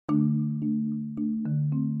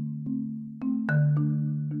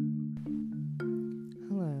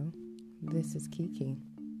this is Kiki.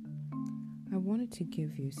 I wanted to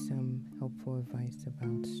give you some helpful advice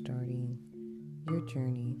about starting your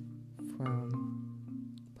journey from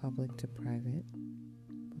public to private.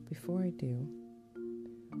 But before I do,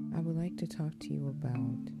 I would like to talk to you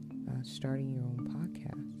about starting your own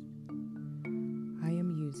podcast. I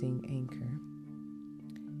am using Anchor.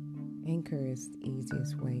 Anchor is the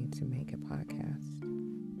easiest way to make a podcast.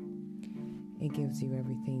 It gives you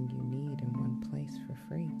everything you need in one place for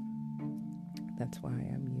free. That's why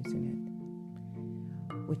I'm using it,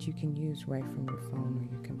 which you can use right from your phone or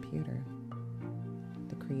your computer.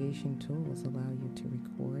 The creation tools allow you to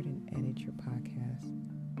record and edit your podcast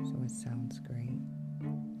so it sounds great.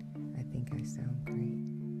 I think I sound great.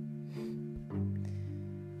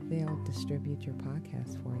 They'll distribute your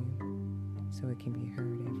podcast for you so it can be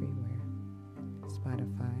heard everywhere.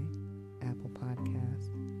 Spotify, Apple Podcasts,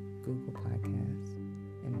 Google Podcasts,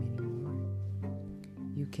 and many more.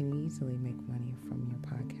 You can easily make money from your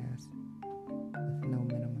podcast with no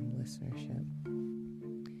minimum listenership.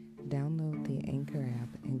 Download the Anchor app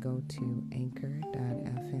and go to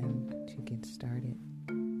anchor.fm to get started.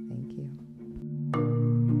 Thank you.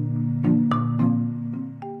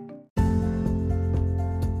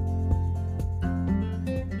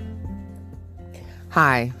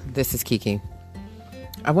 Hi, this is Kiki.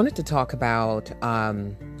 I wanted to talk about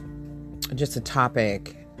just a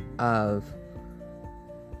topic of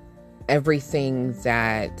everything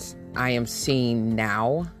that I am seeing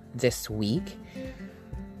now this week.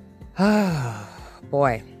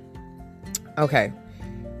 Boy. Okay.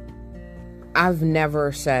 I've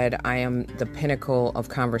never said I am the pinnacle of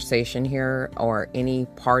conversation here or any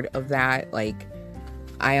part of that. Like,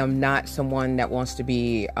 I am not someone that wants to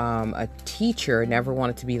be a teacher, never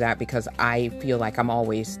wanted to be that because I feel like I'm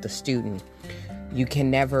always the student. You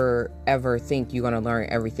can never, ever think you're going to learn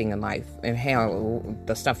everything in life. And hell,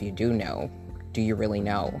 the stuff you do know, do you really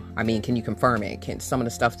know? I mean, can you confirm it? Can some of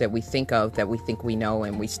the stuff that we think of, that we think we know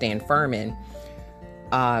and we stand firm in,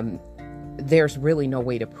 there's really no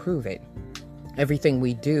way to prove it. Everything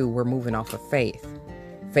we do, we're moving off of faith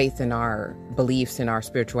in our beliefs and our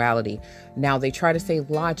spirituality. Now, they try to say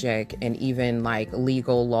logic and even like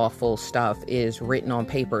legal, lawful stuff is written on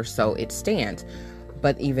paper, so it stands.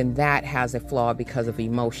 But even that has a flaw because of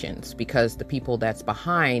emotions, because the people that's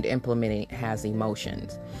behind implementing it has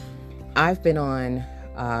emotions. I've been on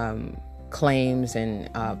claims and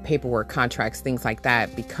paperwork, contracts, things like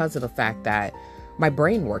that, because of the fact that my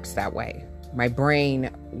brain works that way. My brain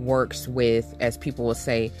works with, as people will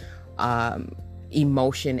say,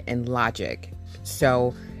 emotion and logic.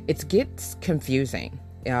 So it gets confusing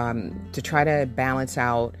to try to balance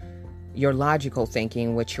out your logical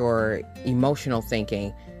thinking with your emotional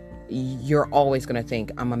thinking. You're always going to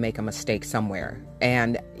think, I'm going to make a mistake somewhere.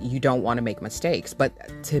 And you don't want to make mistakes. But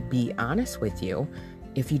to be honest with you,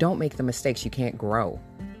 if you don't make the mistakes, you can't grow.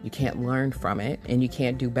 You can't learn from it, and you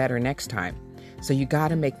can't do better next time. So you got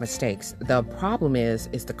to make mistakes. The problem is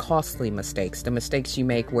the costly mistakes, the mistakes you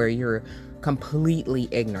make where you're completely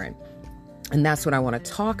ignorant. And that's what I want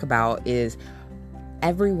to talk about, is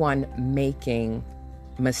everyone making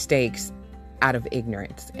mistakes out of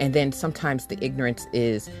ignorance. And then sometimes the ignorance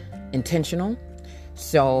is intentional.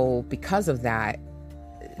 So because of that,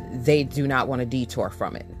 they do not want to detour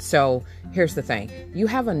from it. So here's the thing. You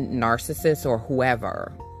have a narcissist or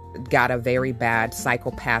whoever got a very bad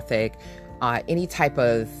psychopathic, any type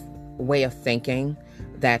of way of thinking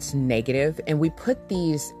that's negative. And we put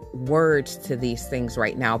these words to these things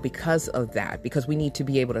right now because of that, because we need to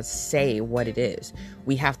be able to say what it is.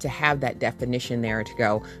 We have to have that definition there to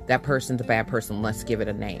go, that person's a bad person, let's give it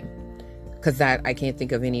a name. Because that, I can't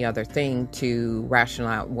think of any other thing to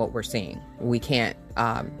rationalize out what we're seeing. We can't,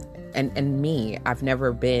 and me, I've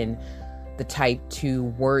never been the type to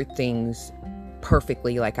word things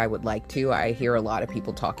perfectly like I would like to. I hear a lot of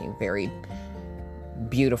people talking very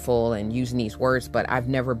beautiful and using these words, but I've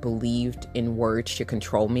never believed in words to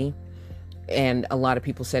control me. And a lot of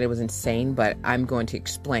people said it was insane, but I'm going to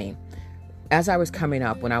explain. As I was coming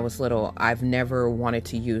up when I was little, I've never wanted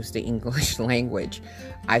to use the English language.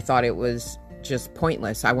 I thought it was just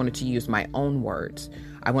pointless. I wanted to use my own words.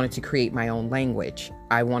 I wanted to create my own language.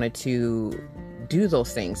 I wanted to do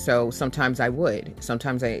those things. So sometimes I would.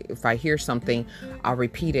 Sometimes if I hear something, I'll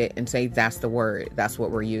repeat it and say, that's the word. That's what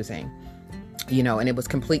we're using. You know, and it was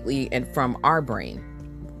completely and from our brain,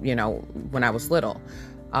 you know, when I was little,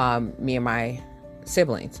 me and my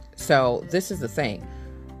siblings. So this is the thing.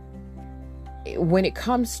 When it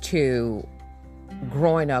comes to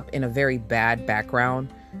growing up in a very bad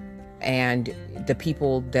background, and the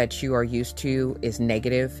people that you are used to is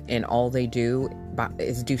negative, and all they do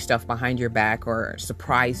is do stuff behind your back or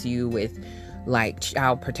surprise you with like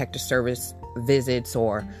child protective service visits,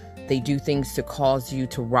 or they do things to cause you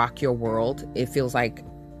to rock your world. It feels like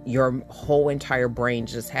your whole entire brain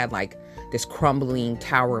just had like this crumbling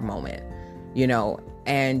tower moment,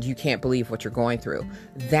 and you can't believe what you're going through.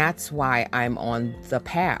 That's why I'm on the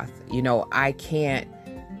path. I can't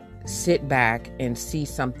sit back and see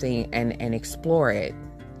something and explore it,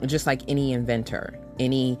 just like any inventor,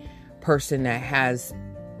 any person that has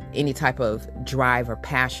any type of drive or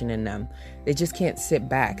passion in them. They just can't sit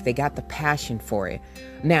back. They got the passion for it.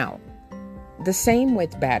 Now, the same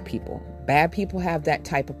with bad people. Bad people have that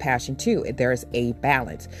type of passion too. There's a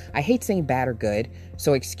balance. I hate saying bad or good,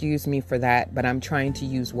 so excuse me for that, but I'm trying to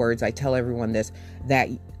use words, I tell everyone this, that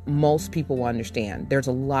most people will understand. There's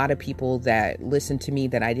a lot of people that listen to me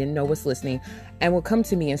that I didn't know was listening and will come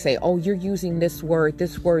to me and say, oh, you're using this word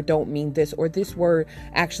don't mean this, or this word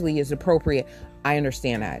actually is appropriate. I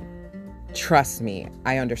understand that. Trust me,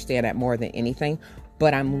 I understand that more than anything,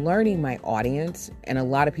 but I'm learning my audience, and a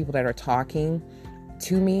lot of people that are talking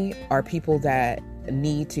to me are people that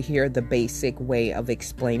need to hear the basic way of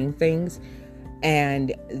explaining things.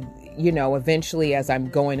 And, eventually as I'm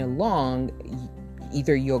going along,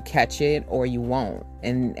 either you'll catch it or you won't.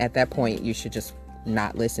 And at that point, you should just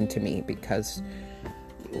not listen to me, because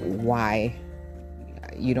why?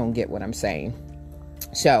 You don't get what I'm saying.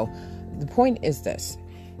 So the point is this: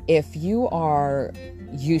 if you are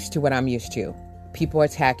used to what I'm used to, people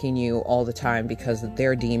attacking you all the time because of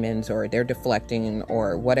their demons, or they're deflecting,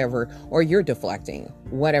 or whatever, or you're deflecting,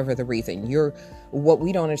 whatever the reason. What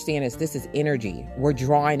we don't understand is this is energy. We're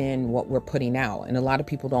drawing in what we're putting out. And a lot of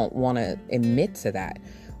people don't want to admit to that.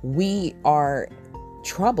 We are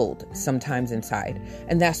troubled sometimes inside,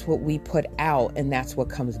 and that's what we put out, and that's what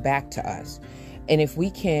comes back to us. And if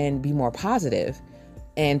we can be more positive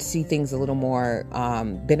and see things a little more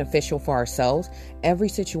beneficial for ourselves. Every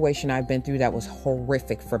situation I've been through that was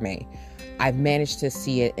horrific for me, I've managed to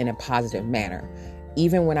see it in a positive manner.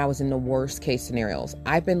 Even when I was in the worst case scenarios,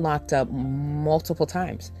 I've been locked up multiple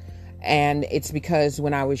times. And it's because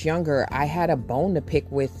when I was younger, I had a bone to pick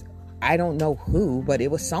with, I don't know who, but it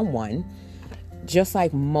was someone. Just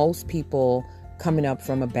like most people coming up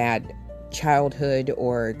from a bad childhood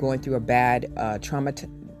or going through a bad trauma,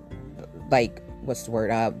 like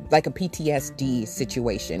a PTSD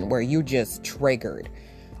situation where you're just triggered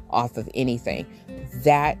off of anything.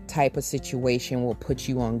 That type of situation will put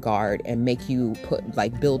you on guard and make you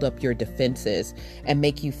build up your defenses and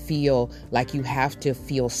make you feel like you have to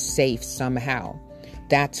feel safe somehow.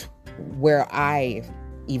 That's where I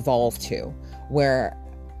evolved to, where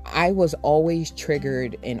I was always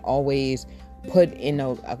triggered and always put in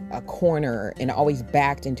a corner and always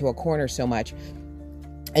backed into a corner so much.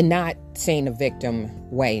 And not saying a victim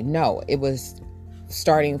way. No, it was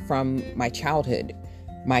starting from my childhood,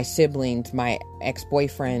 my siblings, my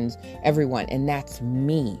ex-boyfriends, everyone. And that's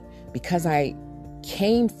me. Because I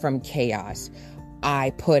came from chaos,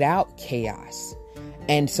 I put out chaos.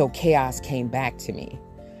 And so chaos came back to me.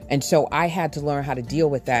 And so I had to learn how to deal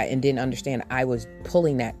with that, and didn't understand I was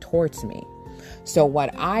pulling that towards me. So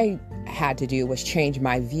what I had to do was change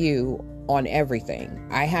my view on everything.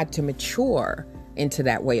 I had to mature into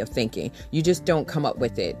that way of thinking. You just don't come up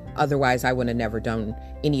with it. Otherwise, I would have never done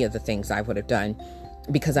any of the things I would have done,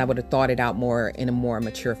 because I would have thought it out more in a more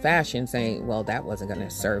mature fashion, saying, well, that wasn't going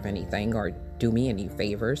to serve anything or do me any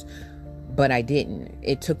favors. But I didn't.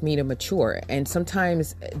 It took me to mature. And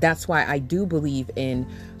sometimes that's why I do believe in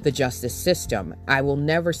the justice system. I will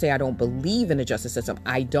never say I don't believe in the justice system.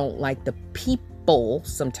 I don't like the people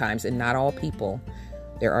sometimes, and not all people.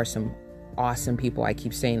 There are some awesome people. I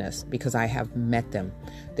keep saying this because I have met them.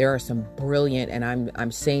 There are some brilliant, and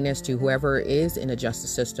I'm saying this to whoever is in the justice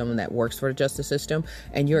system that works for the justice system,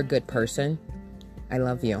 and you're a good person. I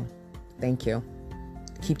love you. Thank you.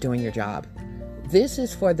 Keep doing your job. This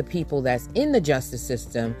is for the people that's in the justice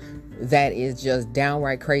system that is just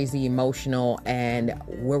downright crazy, emotional, and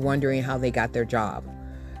we're wondering how they got their job.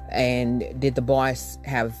 And did the boss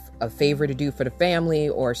have a favor to do for the family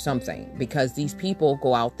or something? Because these people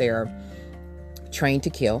go out there trained to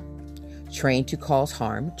kill, trained to cause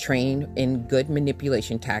harm, trained in good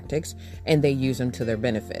manipulation tactics, and they use them to their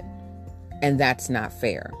benefit. And that's not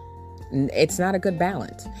fair. It's not a good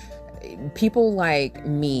balance. People like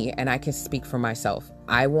me, and I can speak for myself,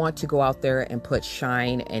 I want to go out there and put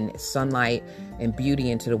shine and sunlight and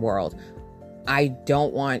beauty into the world. I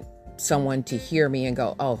don't want someone to hear me and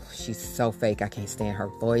go, oh, she's so fake. I can't stand her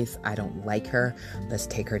voice. I don't like her. Let's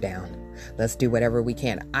take her down. Let's do whatever we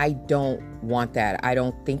can. I don't want that. I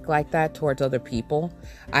don't think like that towards other people.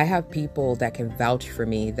 I have people that can vouch for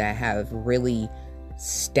me that have really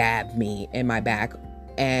stabbed me in my back.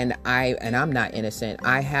 And I'm not innocent.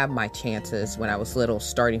 I have my chances when I was little,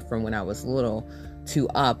 starting from when I was little to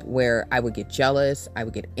up, where I would get jealous, I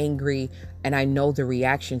would get angry, and I know the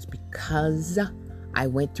reactions because I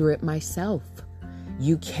went through it myself.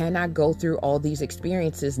 You cannot go through all these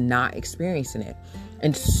experiences not experiencing it.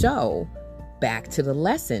 And so, back to the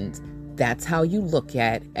lessons. That's how you look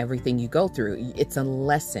at everything you go through. It's a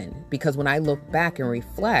lesson. Because when I look back and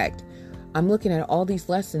reflect, I'm looking at all these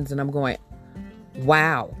lessons and I'm going,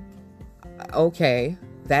 wow, okay,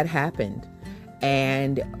 that happened.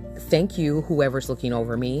 And thank you, whoever's looking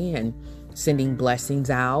over me and sending blessings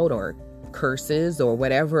out or curses or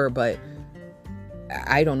whatever. But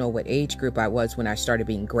I don't know what age group I was when I started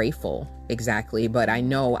being grateful exactly, but I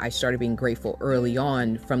know I started being grateful early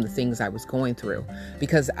on from the things I was going through,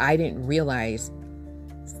 because I didn't realize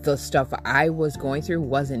the stuff I was going through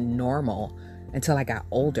wasn't normal until I got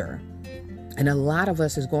older. And a lot of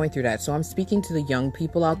us is going through that. So I'm speaking to the young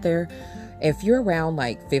people out there. If you're around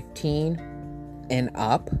like 15 and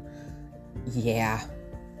up, yeah,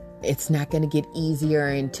 it's not going to get easier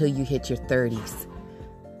until you hit your 30s.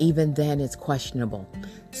 Even then, it's questionable.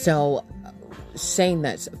 So saying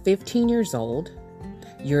that's 15 years old,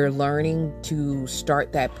 you're learning to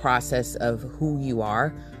start that process of who you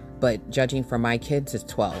are. But judging from my kids, it's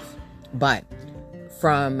 12. But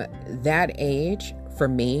from that age, for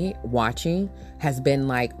me, watching has been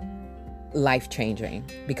like life-changing,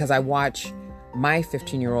 because I watch my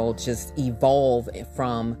 15-year-old just evolve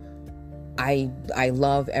from I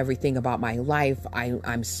love everything about my life.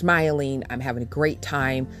 I'm smiling. I'm having a great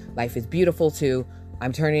time. Life is beautiful too.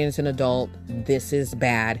 I'm turning into an adult. This is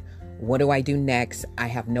bad. What do I do next? I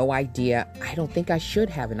have no idea. I don't think I should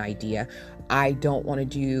have an idea. I don't want to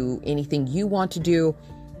do anything you want to do.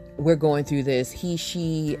 We're going through this he,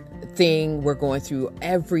 she thing. We're going through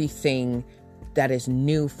everything that is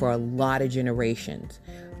new for a lot of generations.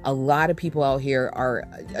 A lot of people out here are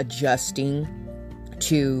adjusting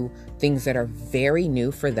to things that are very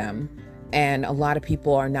new for them. And a lot of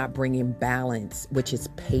people are not bringing balance, which is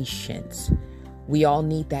patience. We all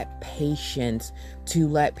need that patience to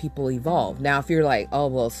let people evolve. Now, if you're like, oh,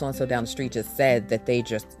 well, so-and-so down the street just said that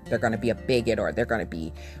they're going to be a bigot, or they're going to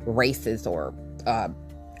be racist, or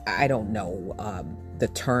I don't know the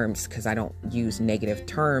terms, because I don't use negative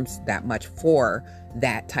terms that much for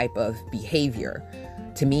that type of behavior.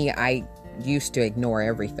 To me, I used to ignore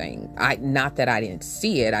everything. Not that I didn't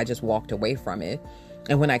see it, I just walked away from it.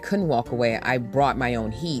 And when I couldn't walk away, I brought my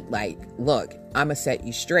own heat. Like, look, I'm gonna set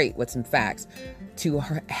you straight with some facts to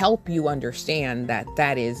help you understand that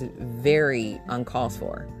that is very uncalled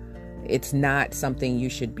for. It's not something you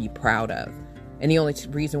should be proud of. And the only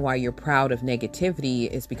reason why you're proud of negativity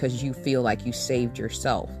is because you feel like you saved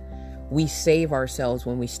yourself. We save ourselves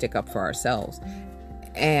when we stick up for ourselves.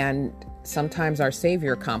 And sometimes our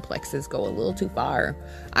savior complexes go a little too far.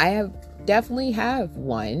 I definitely have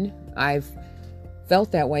one. I've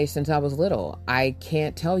felt that way since I was little. I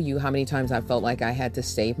can't tell you how many times I felt like I had to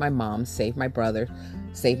save my mom, save my brother,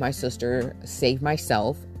 save my sister, save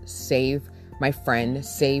myself, save my friend,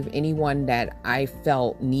 save anyone that I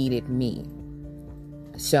felt needed me.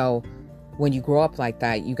 So when you grow up like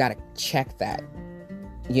that, you got to check that,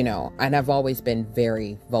 and I've always been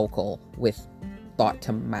very vocal with thought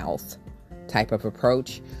to mouth type of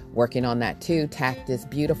approach, working on that too. Tact is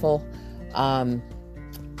beautiful.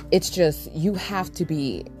 It's just, you have to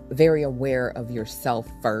be very aware of yourself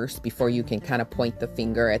first before you can kind of point the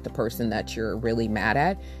finger at the person that you're really mad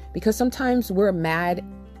at, because sometimes we're mad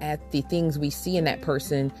at the things we see in that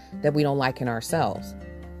person that we don't like in ourselves.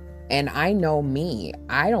 And I know me,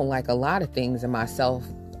 I don't like a lot of things in myself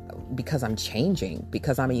because I'm changing,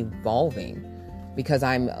 because I'm evolving, because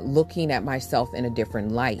I'm looking at myself in a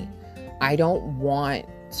different light. I don't want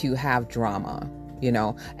to have drama,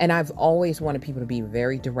 and I've always wanted people to be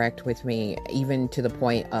very direct with me, even to the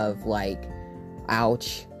point of like,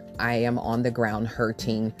 ouch, I am on the ground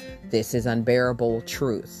hurting. This is unbearable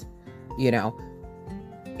truth.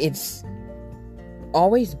 It's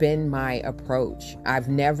always been my approach. I've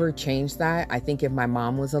never changed that. I think if my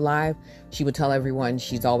mom was alive, she would tell everyone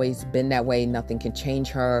she's always been that way. Nothing can change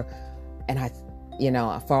her. And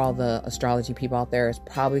for all the astrology people out there, it's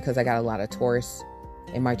probably because I got a lot of Taurus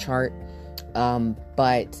in my chart.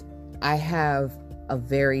 But I have a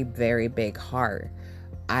very, very big heart.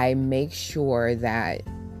 I make sure that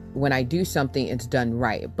when I do something, it's done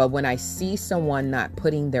right. But when I see someone not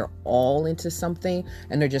putting their all into something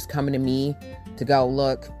and they're just coming to me to go,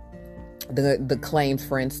 look, the claims,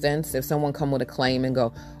 for instance, if someone come with a claim and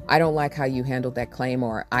go, I don't like how you handled that claim,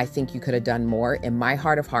 or I think you could have done more. In my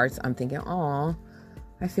heart of hearts, I'm thinking, aw,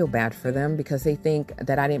 I feel bad for them because they think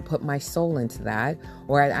that I didn't put my soul into that,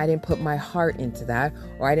 or I didn't put my heart into that,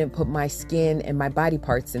 or I didn't put my skin and my body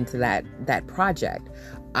parts into that project.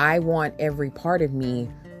 I want every part of me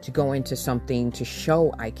to go into something to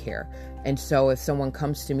show I care. And so if someone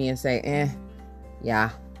comes to me and say,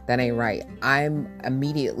 yeah, that ain't right, I'm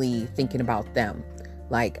immediately thinking about them.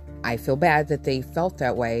 Like, I feel bad that they felt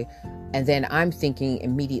that way. And then I'm thinking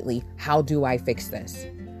immediately, how do I fix this?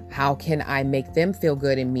 How can I make them feel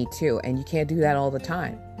good and me too? And you can't do that all the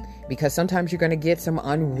time, because sometimes you're going to get some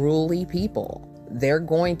unruly people. They're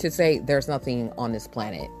going to say, there's nothing on this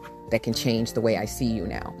planet that can change the way I see you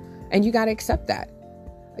now. And you got to accept that.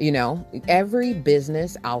 You know, every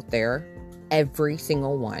business out there, every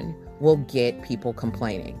single one will get people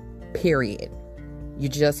complaining, period. You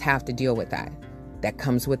just have to deal with that. That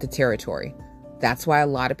comes with the territory. That's why a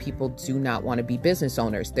lot of people do not want to be business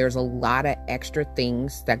owners. There's a lot of extra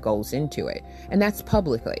things that goes into it. And that's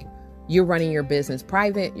publicly. You're running your business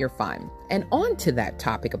private, you're fine. And on to that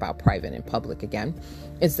topic about private and public again,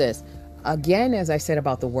 is this. Again, as I said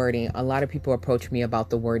about the wording, a lot of people approach me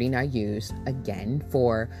about the wording I use, again,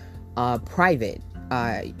 for private.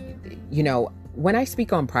 You know, when I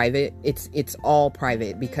speak on private, it's all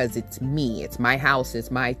private because it's me. It's my house.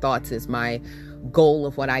 It's my thoughts. It's my goal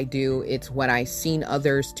of what I do. It's what I've seen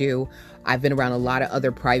others do. I've been around a lot of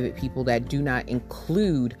other private people that do not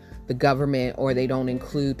include the government, or they don't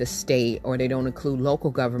include the state, or they don't include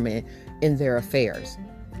local government in their affairs.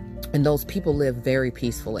 And those people live very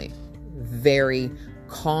peacefully. Very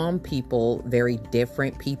calm people, very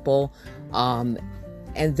different people, and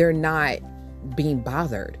they're not being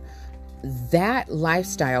bothered. That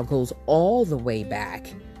lifestyle goes all the way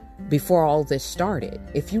back before all this started.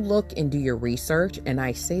 If you look and do your research, and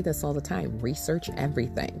I say this all the time, research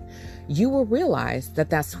everything, you will realize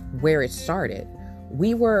that that's where it started.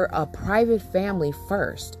 We were a private family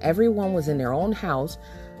first. Everyone was in their own house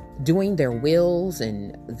doing their wills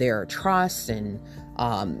and their trusts and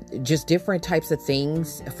just different types of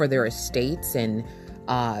things for their estates and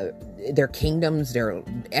their kingdoms, their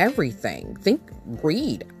everything.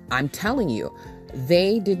 Read. I'm telling you,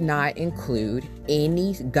 they did not include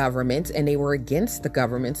any governments, and they were against the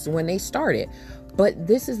governments when they started. But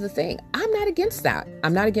this is the thing. I'm not against that.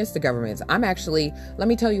 I'm not against the governments. I'm actually, let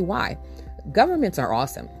me tell you why. Governments are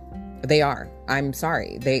awesome. They are. I'm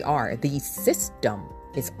sorry. They are. The system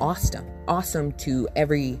is awesome. Awesome to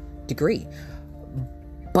every degree.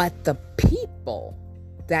 But the people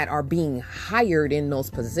that are being hired in those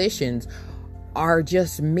positions are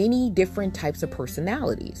just many different types of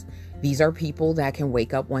personalities. These are people that can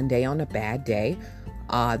wake up one day on a bad day.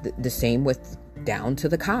 The same with down to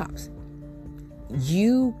the cops.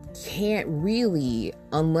 You can't really,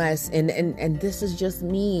 unless, and this is just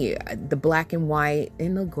me, the black and white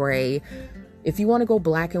and the gray. If you want to go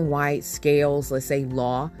black and white scales, let's say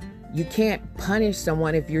law, you can't punish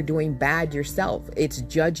someone if you're doing bad yourself. It's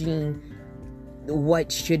judging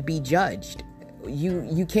what should be judged.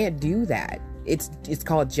 You can't do that. It's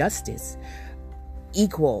called justice,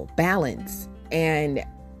 equal, balance, and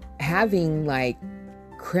having like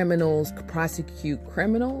criminals prosecute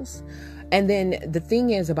criminals. And then the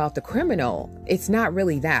thing is about the criminal, it's not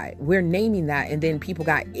really that. We're naming that, and then people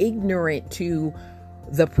got ignorant to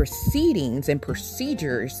the proceedings and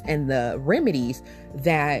procedures and the remedies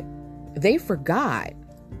that they forgot.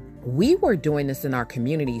 We were doing this in our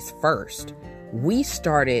communities first. We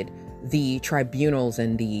started the tribunals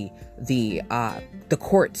and the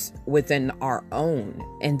courts within our own,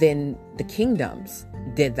 and then the kingdoms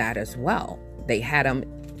did that as well. They had them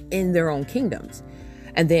in their own kingdoms.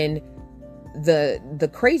 And then the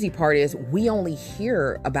crazy part is we only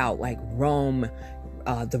hear about like Rome,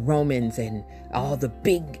 the Romans, and all the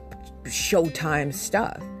big Showtime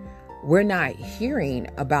stuff. We're not hearing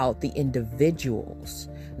about the individuals,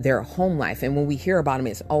 their home life. And when we hear about them,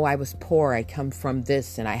 it's, oh, I was poor, I come from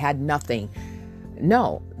this, and I had nothing.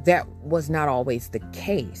 No, that was not always the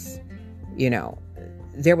case. You know,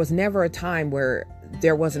 there was never a time where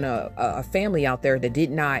there wasn't a family out there that did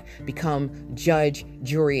not become judge,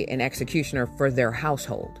 jury, and executioner for their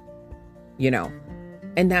household, you know.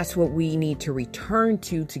 And that's what we need to return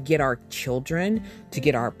to get our children, to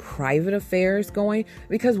get our private affairs going.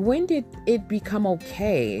 Because when did it become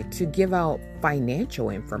okay to give out financial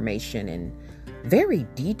information and very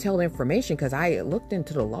detailed information? Because I looked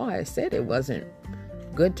into the law. I said it wasn't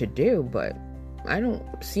good to do, but don't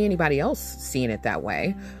see anybody else seeing it that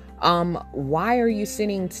way. Why are you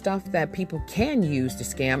sending stuff that people can use to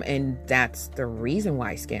scam? And that's the reason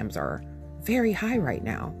why scams are very high right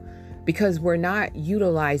now, because we're not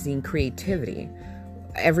utilizing creativity.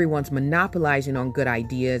 Everyone's monopolizing on good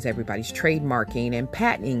ideas. Everybody's trademarking and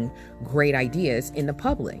patenting great ideas in the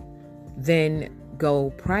public. Then go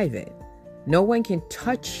private. No one can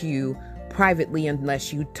touch you privately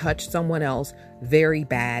unless you touch someone else very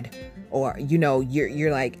bad, or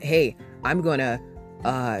you're like, hey, I'm gonna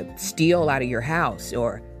steal out of your house,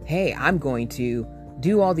 or hey, I'm going to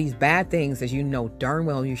do all these bad things that you know darn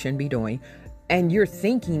well you shouldn't be doing, and you're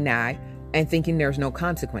thinking that and thinking there's no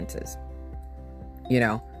consequences.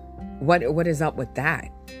 What is up with that?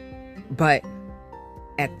 But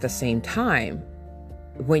at the same time,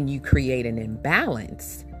 when you create an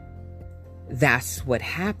imbalance, that's what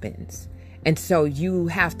happens. And so you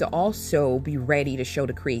have to also be ready to show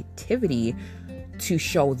the creativity to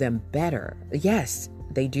show them better. Yes,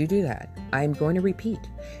 they do that. I'm going to repeat.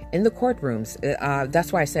 In the courtrooms,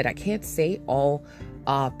 that's why I said I can't say all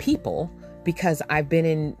people, because I've been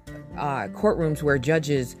in courtrooms where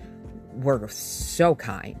judges were so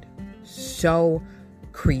kind, so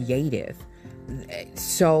creative.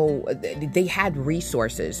 So they had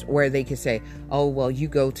resources where they could say, oh, well, you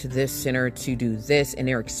go to this center to do this, and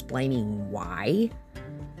they're explaining why,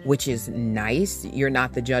 which is nice. You're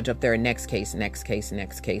not the judge up there, next case.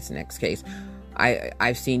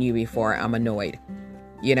 I've seen you before. I'm annoyed.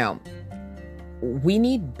 We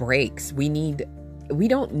need breaks. We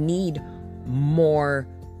don't need more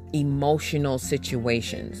emotional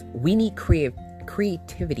situations. We need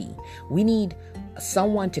creativity. We need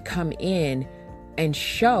someone to come in and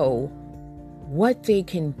show what they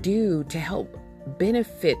can do to help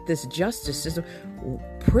benefit this justice system.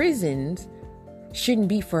 Prisons shouldn't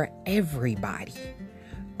be for everybody.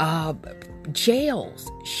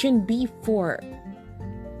 Jails shouldn't be for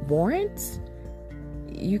warrants.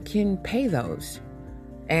 You can pay those.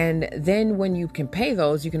 And then when you can pay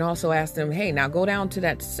those, you can also ask them, hey, now go down to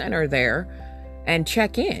that center there and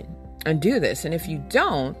check in and do this. And if you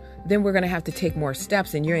don't, then we're going to have to take more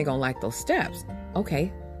steps, and you ain't going to like those steps.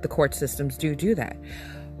 Okay, the court systems do that.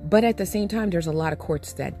 But at the same time, there's a lot of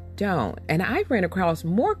courts that don't. And I ran across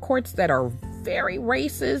more courts that are very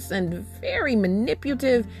racist and very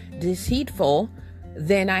manipulative, deceitful,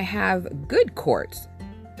 than I have good courts.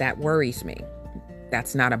 That worries me.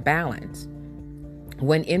 That's not a balance.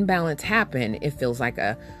 When imbalance happen, it feels like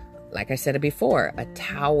I said it before, a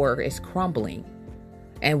tower is crumbling.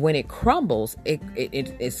 And when it crumbles,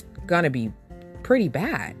 it's going to be pretty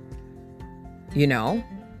bad,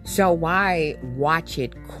 So why watch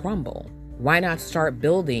it crumble? Why not start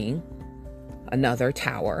building another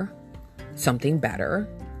tower, something better,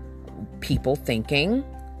 people thinking,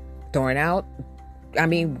 throwing out.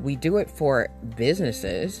 We do it for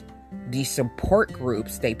businesses. These support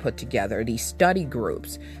groups they put together, these study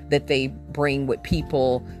groups that they bring with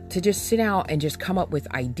people to just sit out and just come up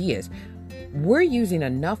with ideas. We're using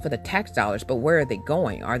enough of the tax dollars, but where are they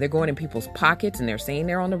going? Are they going in people's pockets and they're saying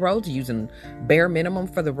they're on the roads, using bare minimum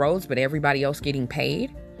for the roads, but everybody else getting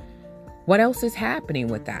paid? What else is happening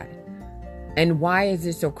with that? And why is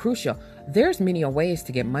this so crucial? There's many ways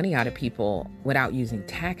to get money out of people without using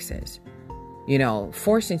taxes.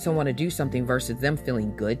 Forcing someone to do something versus them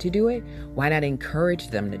feeling good to do it. Why not encourage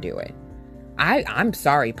them to do it? I'm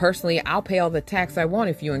sorry. Personally, I'll pay all the tax I want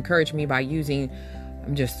if you encourage me by using,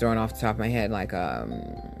 I'm just throwing off the top of my head, like,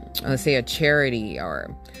 let's say a charity,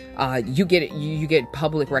 or you get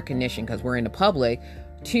public recognition because we're in the public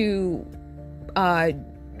to,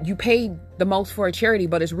 you pay the most for a charity,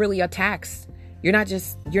 but it's really a tax. You're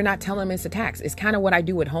not telling them it's a tax. It's kind of what I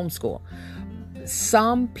do with homeschool.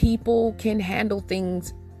 Some people can handle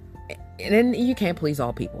things, and then you can't please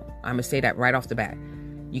all people. I'm going to say that right off the bat.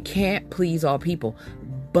 You can't please all people.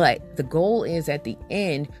 But the goal is, at the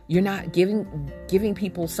end, you're not giving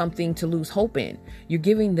people something to lose hope in. You're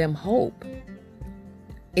giving them hope.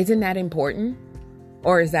 Isn't that important?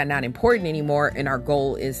 Or is that not important anymore? And our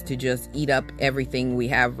goal is to just eat up everything we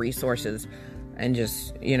have, resources, and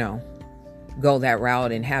just, go that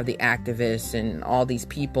route and have the activists and all these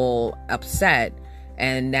people upset.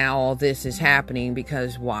 And now all this is happening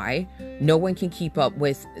because why? No one can keep up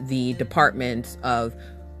with the departments of,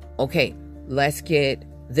 okay, let's get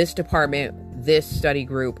this department, this study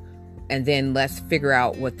group, and then let's figure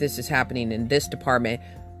out what this is happening in this department.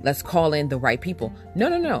 Let's call in the right people.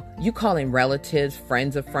 No. You call in relatives,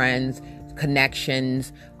 friends of friends,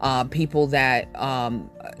 connections, people that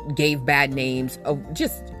gave bad names.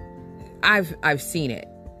 I've seen it.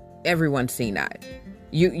 Everyone's seen that.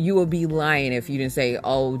 You would be lying if you didn't say,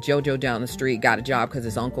 oh, JoJo down the street got a job because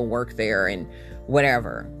his uncle worked there and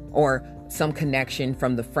whatever. Or some connection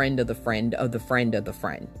from the friend of the friend of the friend of the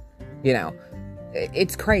friend. You know,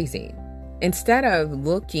 it's crazy. Instead of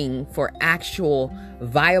looking for actual,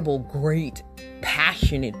 viable, great,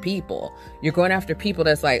 passionate people, you're going after people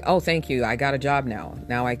that's like, oh, thank you. I got a job now.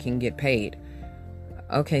 Now I can get paid.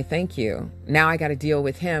 Okay, thank you. Now I got to deal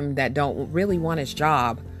with him that don't really want his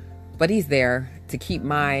job, but he's there to keep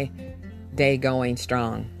my day going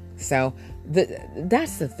strong. So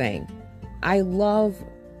that's the thing. I love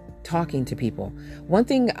talking to people. One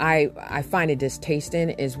thing I find a distaste in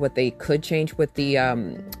is what they could change with the,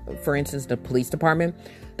 for instance, the police department.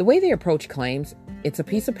 The way they approach claims, it's a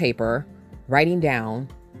piece of paper, writing down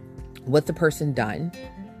what the person done,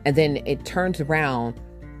 and then it turns around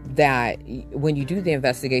that when you do the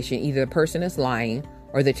investigation, either the person is lying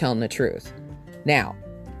or they're telling the truth. Now,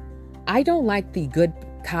 I don't like the good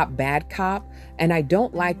cop, bad cop, and I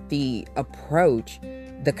don't like the approach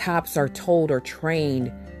the cops are told or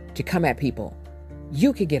trained to come at people.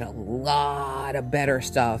 You could get a lot of better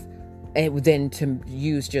stuff than to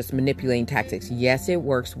use just manipulating tactics. Yes, it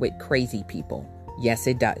works with crazy people. Yes,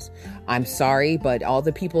 it does. I'm sorry, but all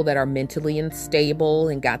the people that are mentally unstable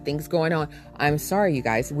and got things going on, I'm sorry, you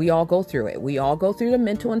guys. We all go through it. We all go through the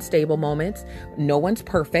mental unstable moments. No one's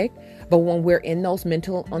perfect. But when we're in those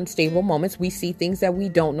mental unstable moments, we see things that we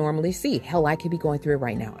don't normally see. Hell, I could be going through it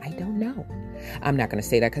right now. I don't know. I'm not going to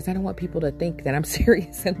say that because I don't want people to think that I'm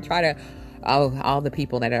serious and try to, all the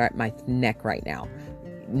people that are at my neck right now.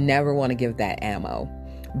 Never want to give that ammo.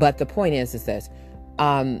 But the point is this,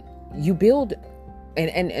 you build,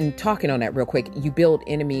 and talking on that real quick, you build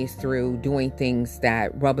enemies through doing things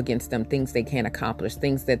that rub against them, things they can't accomplish,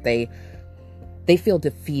 things that they feel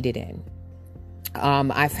defeated in.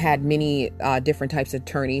 I've had many different types of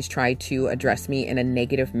attorneys try to address me in a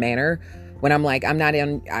negative manner when I'm like, I'm not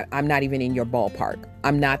even in your ballpark.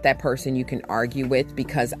 I'm not that person you can argue with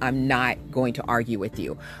because I'm not going to argue with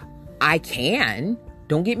you. I can.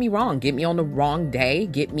 Don't get me wrong. Get me on the wrong day.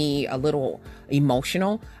 Get me a little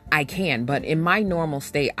emotional. I can. But in my normal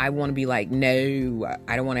state, I want to be like, no,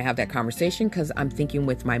 I don't want to have that conversation because I'm thinking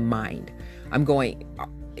with my mind.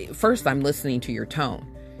 First, I'm listening to your tone.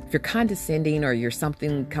 If you're condescending or you're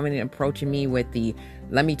something coming and approaching me with the,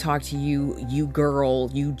 let me talk to you, you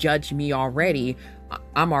girl, you judge me already,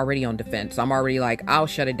 I'm already on defense. I'm already like, I'll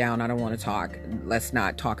shut it down. I don't want to talk. Let's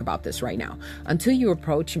not talk about this right now. Until you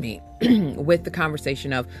approach me with the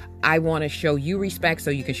conversation of, I want to show you respect so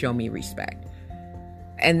you can show me respect.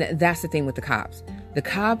 And that's the thing with the cops. The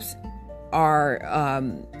cops are,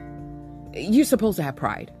 you're supposed to have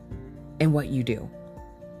pride in what you do.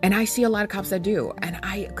 And I see a lot of cops that do, and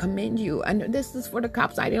I commend you. And this is for the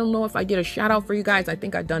cops. I don't know if I did a shout out for you guys. I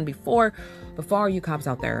think I've done before. But for all you cops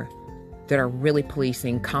out there that are really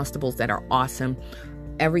policing, constables that are awesome,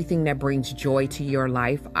 everything that brings joy to your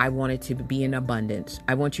life, I want it to be in abundance.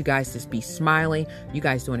 I want you guys to be smiling. You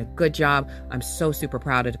guys doing a good job. I'm so super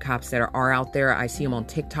proud of the cops that are out there. I see them on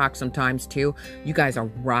TikTok sometimes too. You guys are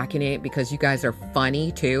rocking it because you guys are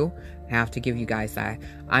funny too. I have to give you guys that.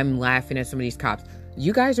 I'm laughing at some of these cops.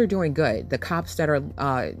 You guys are doing good. The cops that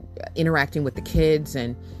are interacting with the kids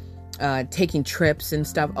and taking trips and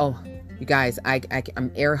stuff. Oh, you guys,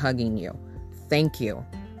 I'm air hugging you. Thank you.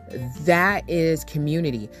 That is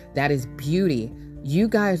community. That is beauty. You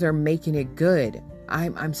guys are making it good.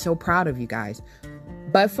 I'm so proud of you guys.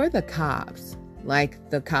 But for the cops, like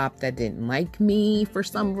the cop that didn't like me for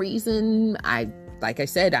some reason, like I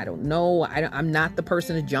said, I don't know. I'm not the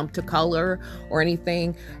person to jump to color or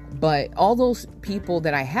anything. But all those people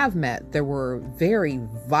that I have met, that were very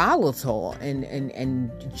volatile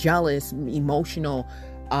and jealous, emotional,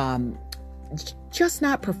 just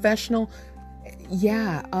not professional.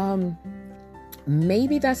 Yeah,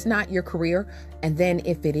 maybe that's not your career. And then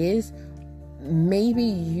if it is, maybe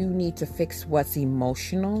you need to fix what's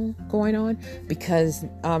emotional going on. Because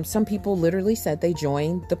some people literally said they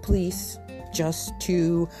joined the police just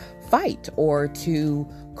to fight or to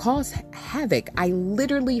cause havoc. I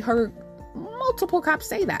literally heard multiple cops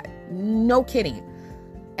say that. No kidding.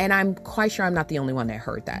 And I'm quite sure I'm not the only one that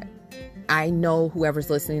heard that. I know whoever's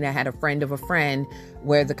listening that had a friend of a friend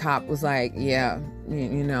where the cop was like, yeah,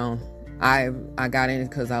 you know, I got in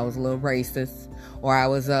because I was a little racist, or I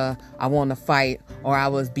want to fight, or I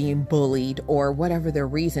was being bullied, or whatever their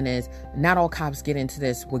reason is. Not all cops get into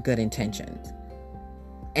this with good intentions.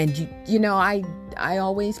 And you know, I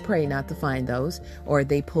always pray not to find those, or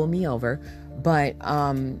they pull me over. But,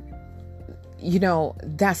 you know,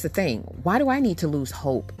 that's the thing. Why do I need to lose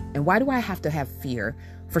hope? And why do I have to have fear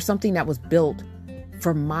for something that was built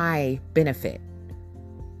for my benefit?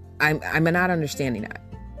 I'm not understanding that.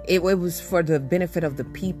 It was for the benefit of the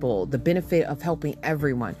people, the benefit of helping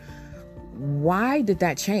everyone. Why did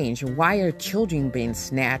that change? Why are children being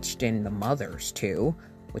snatched and the mothers too?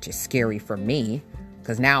 Which is scary for me,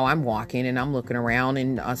 because now I'm walking and I'm looking around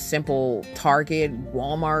in a simple Target,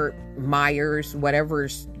 Walmart, Myers,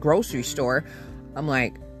 whatever's grocery store. I'm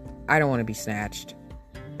like, I don't want to be snatched.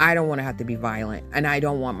 I don't want to have to be violent. And I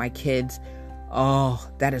don't want my kids. Oh,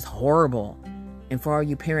 that is horrible. And for all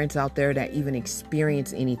you parents out there that even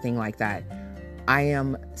experience anything like that, I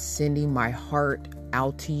am sending my heart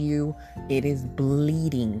out to you. It is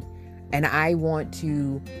bleeding. And I want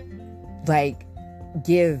to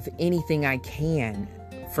give anything I can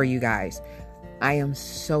for you guys. I am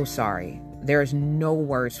so sorry. There is no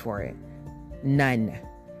words for it. None.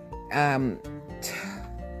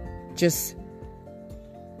 Just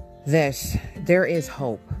this. There is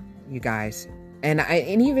hope, you guys. And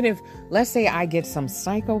even if, let's say I get some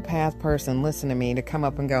psychopath person, listen to me, to come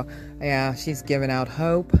up and go, yeah, she's giving out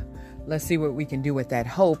hope. Let's see what we can do with that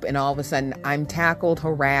hope. And all of a sudden I'm tackled,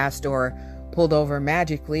 harassed, or pulled over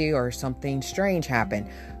magically, or something strange happened.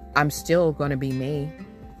 I'm still going to be me.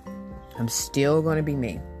 I'm still going to be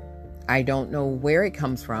me. I don't know where it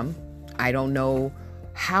comes from. I don't know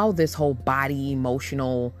how this whole body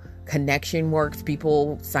emotional connection works.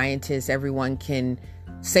 People, scientists, everyone can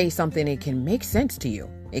say something, it can make sense to you.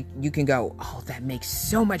 You can go, oh, that makes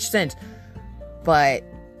so much sense. But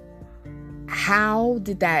how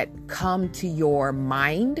did that come to your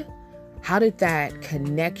mind? How did that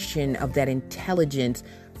connection of that intelligence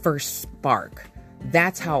first spark?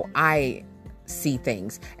 That's how I see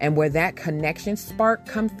things. And where that connection spark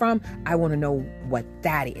comes from, I want to know what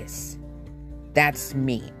that is. That's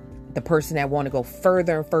me. The person that want to go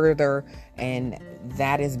further and further, and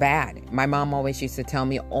that is bad. My mom always used to tell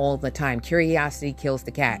me all the time, curiosity kills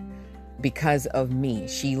the cat, because of me.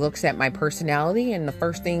 She looks at my personality and the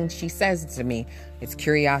first thing she says to me is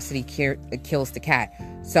curiosity kills the cat.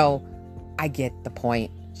 So I get the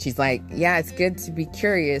point. She's like, yeah, it's good to be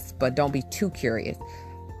curious, but don't be too curious.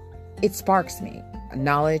 It sparks me.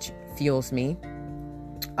 Knowledge fuels me.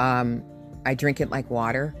 I drink it like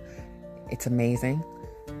water. It's amazing.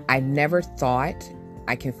 I've never thought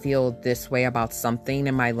I can feel this way about something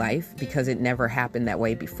in my life because it never happened that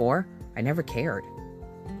way before. I never cared.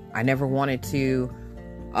 I never wanted to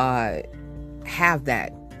have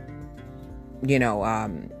that,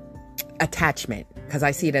 attachment, because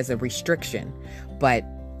I see it as a restriction, but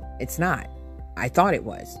it's not. I thought it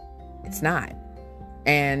was. It's not.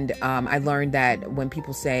 And I learned that when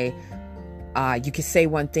people say, you can say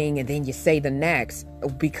one thing and then you say the next,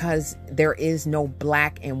 because there is no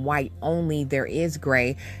black and white, only there is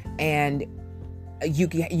gray. And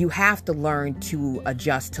you have to learn to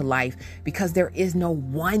adjust to life, because there is no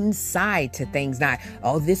one side to things. Not,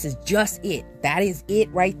 oh, this is just it. That is it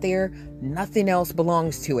right there. Nothing else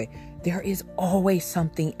belongs to it. There is always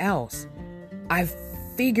something else. I've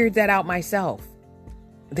figured that out myself.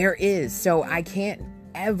 There is. So I can't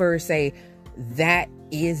ever say that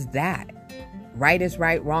is that. Right is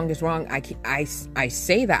right, wrong is wrong. I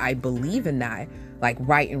say that I believe in that, like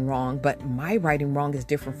right and wrong, but my right and wrong is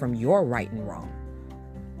different from your right and wrong.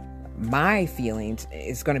 My feelings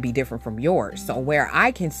is going to be different from yours. So where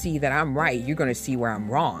I can see that I'm right, you're going to see where I'm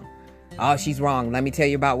wrong. Oh, she's wrong. Let me tell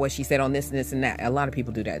you about what she said on this and this and that. A lot of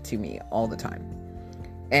people do that to me all the time.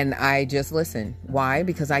 And I just listen. Why?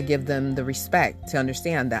 Because I give them the respect to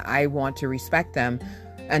understand that I want to respect them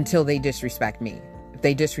until they disrespect me. If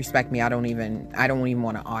they disrespect me, I don't even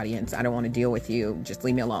want an audience. I don't want to deal with you. Just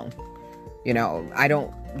leave me alone. I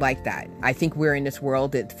don't like that. I think we're in this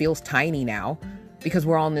world that feels tiny now, because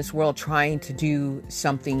we're all in this world trying to do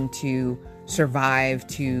something to survive,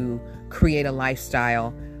 to create a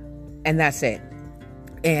lifestyle, and that's it.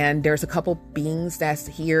 And there's a couple beings that's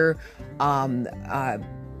here,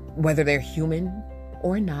 whether they're human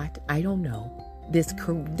or not, I don't know.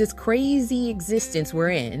 This crazy existence we're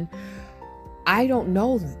in, I don't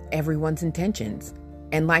know everyone's intentions.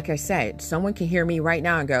 And like I said, someone can hear me right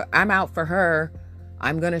now and go, I'm out for her.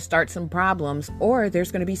 I'm going to start some problems. Or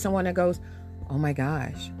there's going to be someone that goes, oh my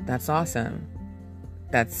gosh, that's awesome.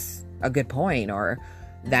 That's a good point. Or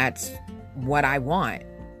that's what I want.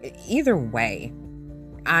 Either way,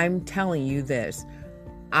 I'm telling you this.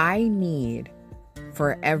 I need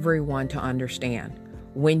for everyone to understand,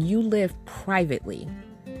 when you live privately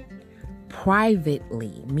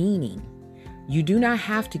meaning you do not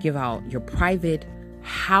have to give out your private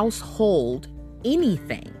household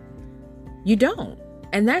anything. You don't.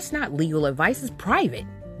 And that's not legal advice. It's private.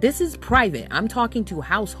 This is private. I'm talking to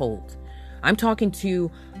households. I'm talking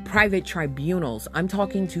to private tribunals. I'm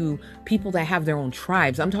talking to people that have their own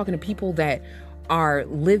tribes. I'm talking to people that are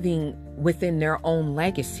living within their own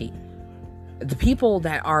legacy. The people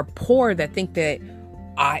that are poor that think that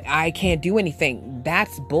I can't do anything.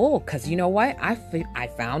 That's bull. Because you know what? I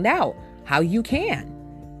found out how you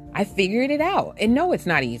can. I figured it out. And no, it's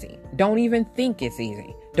not easy. Don't even think it's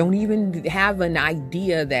easy. Don't even have an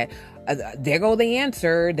idea that there go the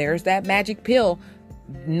answer. There's that magic pill.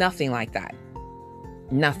 Nothing like that.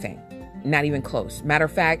 Nothing. Not even close. Matter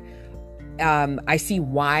of fact, I see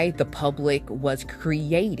why the public was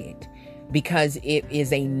created, because it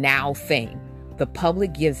is a now thing. The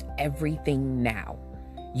public gives everything now.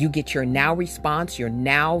 You get your now response, your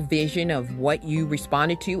now vision of what you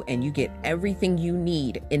responded to, and you get everything you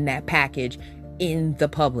need in that package in the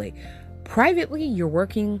public. Privately, you're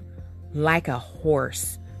working like a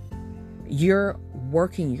horse. You're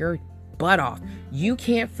working your butt off. You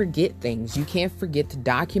can't forget things. You can't forget to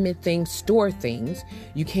document things, store things.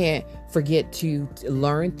 You can't forget to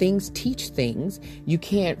learn things, teach things. You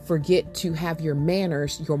can't forget to have your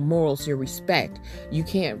manners, your morals, your respect. You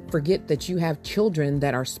can't forget that you have children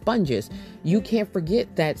that are sponges. You can't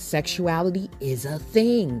forget that sexuality is a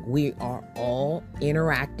thing. We are all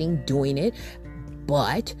interacting, doing it.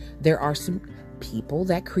 But there are some people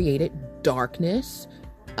that created darkness,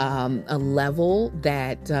 a level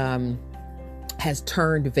that has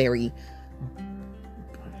turned very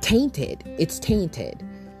tainted. It's tainted.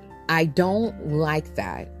 I don't like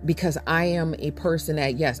that, because I am a person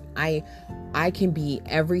that, yes, I can be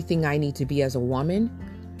everything I need to be as a woman.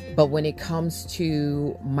 But when it comes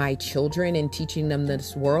to my children and teaching them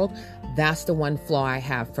this world, that's the one flaw I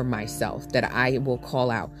have for myself that I will call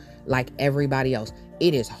out like everybody else.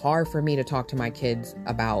 It is hard for me to talk to my kids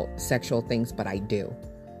about sexual things, but I do.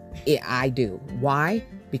 I do. Why?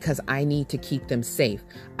 Because I need to keep them safe.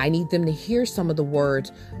 I need them to hear some of the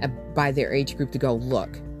words by their age group to go,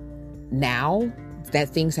 look, now that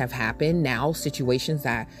things have happened, now situations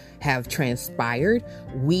that have transpired,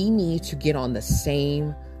 we need to get on the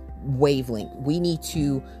same wavelength. We need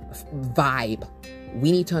to vibe.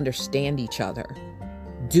 We need to understand each other.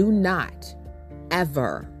 Do not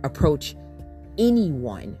ever approach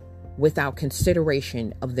anyone without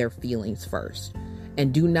consideration of their feelings first.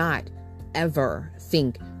 And do not ever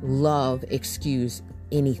think love excuse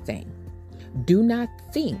anything. Do not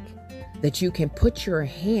think that you can put your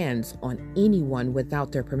hands on anyone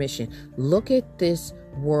without their permission. Look at this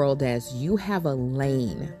world as you have a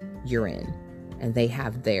lane you're in and they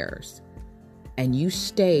have theirs. And you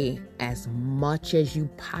stay as much as you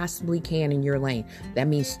possibly can in your lane. That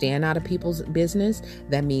means staying out of people's business.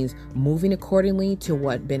 That means moving accordingly to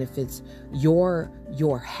what benefits your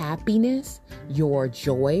happiness, your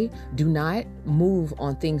joy. Do not move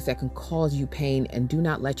on things that can cause you pain, and do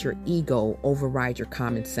not let your ego override your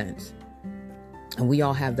common sense. And we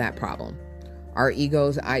all have that problem. Our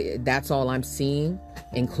egos, that's all I'm seeing,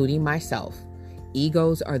 including myself.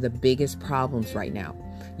 Egos are the biggest problems right now.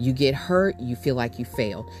 You get hurt, you feel like you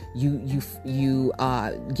failed. You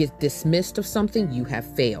get dismissed of something, you have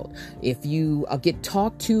failed. If you get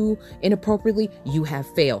talked to inappropriately, you have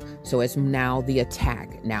failed. So it's now the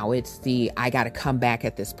attack. Now it's I got to come back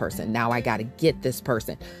at this person. Now I got to get this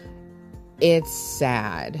person. It's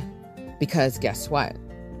sad, because guess what?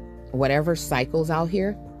 Whatever cycles out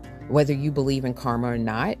here, whether you believe in karma or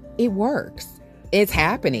not, it works. It's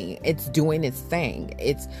happening. It's doing its thing.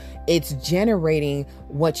 It's generating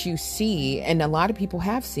what you see. And a lot of people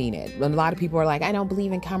have seen it. A lot of people are like, I don't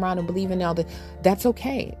believe in karma. I don't believe in all that. That's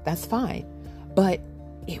okay. That's fine. But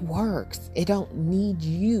it works. It don't need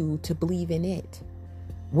you to believe in it.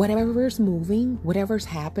 Whatever's moving, whatever's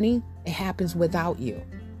happening, it happens without you,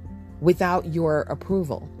 without your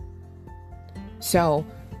approval. So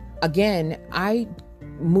again, I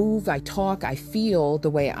move, I talk, I feel the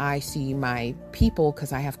way I see my people,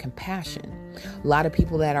 because I have compassion. A lot of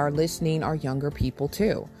people that are listening are younger people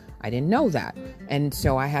too. I didn't know that. And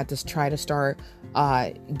so I had to try to start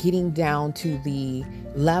getting down to the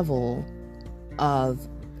level of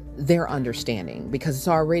their understanding, because it's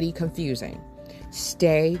already confusing.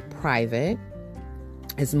 Stay private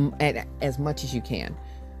as much as you can,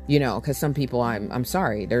 because some people, I'm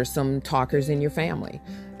sorry, there's some talkers in your family.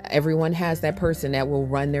 Everyone has that person that will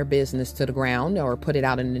run their business to the ground or put it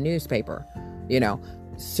out in the newspaper,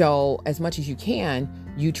 So as much as you can,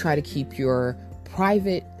 you try to keep your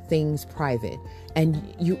private things private,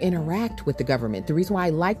 and you interact with the government. The reason why I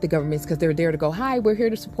like the government is because they're there to go, hi, we're here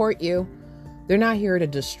to support you. They're not here to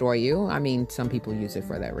destroy you. I mean, some people use it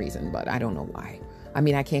for that reason, but I don't know why. I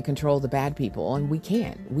mean, I can't control the bad people, and we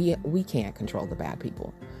can't. We can't control the bad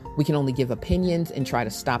people. We can only give opinions and try to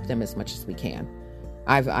stop them as much as we can.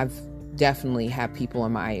 I've definitely had people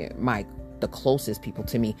in the closest people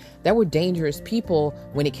to me that were dangerous people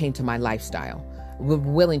when it came to my lifestyle, were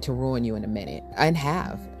willing to ruin you in a minute, and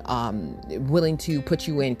have willing to put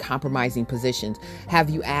you in compromising positions, have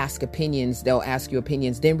you ask opinions. They'll ask you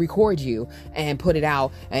opinions, then record you and put it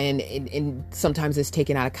out, and sometimes it's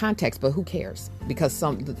taken out of context, but who cares? Because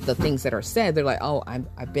the things that are said, they're like, oh,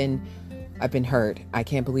 I've been hurt. I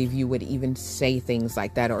can't believe you would even say things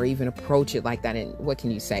like that or even approach it like that. And what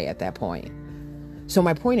can you say at that point? So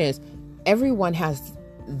my point is, everyone has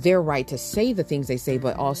their right to say the things they say,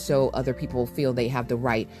 but also other people feel they have the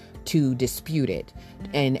right to dispute it.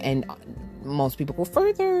 And most people go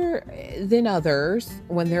further than others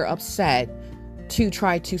when they're upset to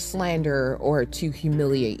try to slander or to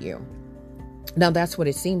humiliate you. Now, that's what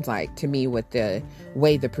it seems like to me with the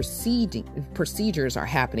way the procedures are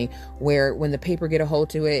happening, where when the paper get a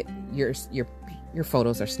hold to it, your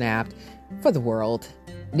photos are snapped for the world.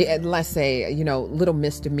 Let's say, little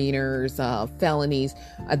misdemeanors, felonies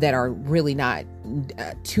that are really not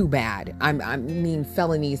too bad. I mean,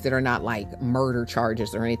 felonies that are not like murder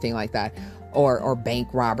charges or anything like that, or bank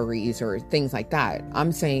robberies or things like that.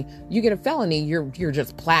 I'm saying you get a felony, you're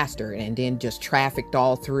just plastered and then just trafficked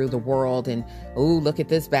all through the world. And, oh, look at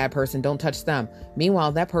this bad person, don't touch them.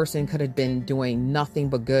 Meanwhile, that person could have been doing nothing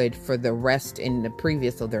but good for the rest in the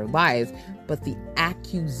previous of their lives. But the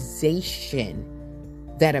accusation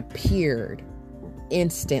that appeared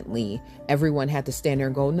instantly, everyone had to stand there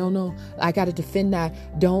and go, no, I got to defend that.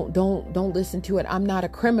 Don't listen to it. I'm not a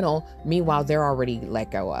criminal. Meanwhile, they're already let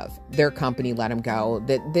go of. Their company let them go.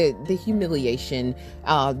 The humiliation,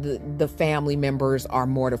 the family members are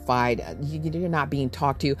mortified. You're not being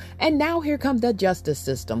talked to. And now here comes the justice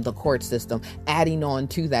system, the court system, adding on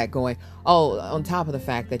to that, going, oh, on top of the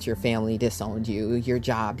fact that your family disowned you, your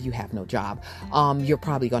job, you have no job. You're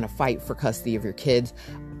probably going to fight for custody of your kids,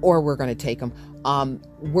 or we're going to take them.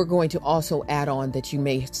 We're going to also add on that you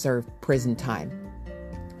may serve prison time.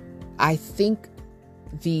 I think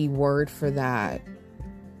the word for that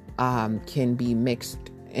can be mixed.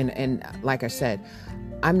 And like I said,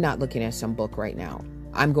 I'm not looking at some book right now.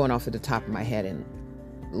 I'm going off at the top of my head, and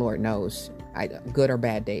Lord knows, good or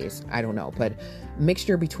bad days, I don't know. But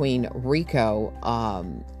mixture between RICO,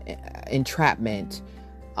 entrapment,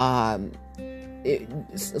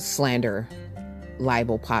 slander,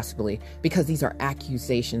 libel, possibly, because these are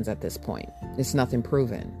accusations at this point. It's nothing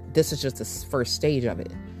proven. This is just the first stage of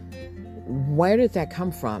it. Where did that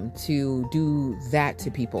come from to do that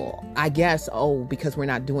to people? I guess, because we're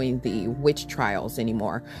not doing the witch trials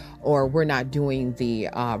anymore, or we're not doing the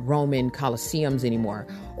Roman Colosseums anymore,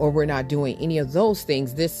 or we're not doing any of those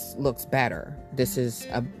things. This looks better. This is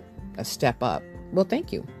a step up. Well,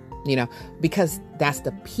 thank you. Because that's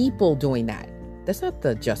the people doing that. That's not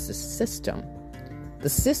the justice system. The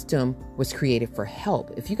system was created for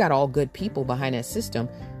help. If you got all good people behind that system,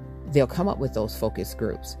 they'll come up with those focus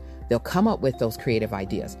groups. They'll come up with those creative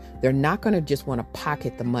ideas. They're not going to just want to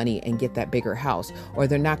pocket the money and get that bigger house, or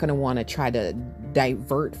they're not going to want to try to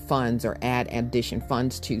divert funds or add addition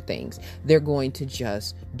funds to things. They're going to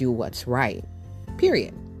just do what's right,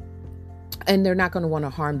 period. And they're not going to want to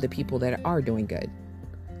harm the people that are doing good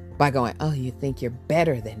by going, oh, you think you're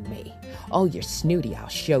better than me? Oh, you're snooty. I'll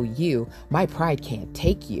show you. My pride can't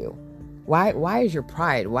take you. Why is your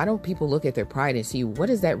pride? Why don't people look at their pride and see what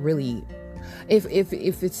is that really? If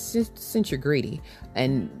it's since you're greedy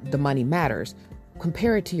and the money matters,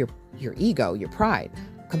 compare it to your ego, your pride.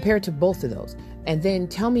 Compare it to both of those, and then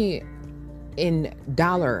tell me in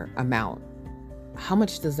dollar amount, how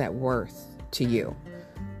much does that worth to you?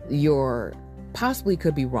 You're possibly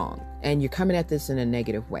could be wrong, and you're coming at this in a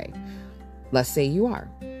negative way. Let's say you are.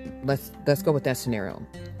 Let's go with that scenario.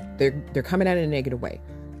 They're coming at it in a negative way.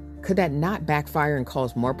 Could that not backfire and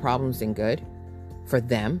cause more problems than good for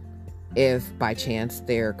them? If by chance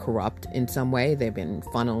they're corrupt in some way, they've been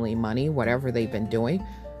funneling money, whatever they've been doing,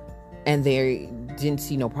 and they didn't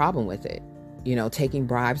see no problem with it, taking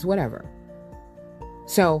bribes, whatever.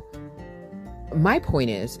 So my point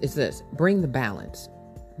is this: bring the balance.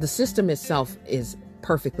 The system itself is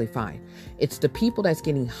perfectly fine. It's the people that's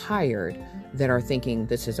getting hired that are thinking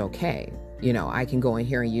this is okay. I can go in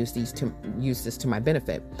here and use this to my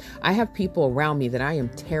benefit. I have people around me that I am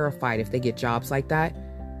terrified if they get jobs like that.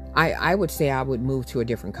 I would say I would move to a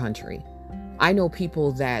different country. I know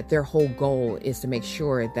people that their whole goal is to make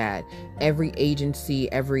sure that every agency,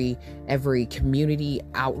 every community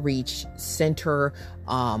outreach center,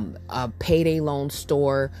 a payday loan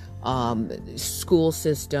store, school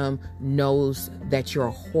system knows that you're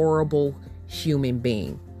a horrible human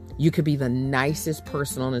being. You could be the nicest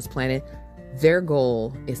person on this planet. Their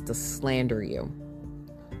goal is to slander you.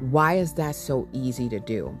 Why is that so easy to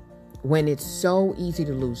do? When it's so easy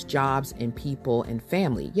to lose jobs and people and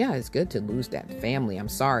family. Yeah, it's good to lose that family. I'm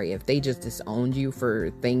sorry. If they just disowned you for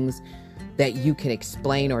things that you can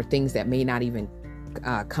explain or things that may not even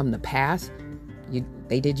come to pass,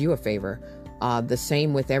 they did you a favor. The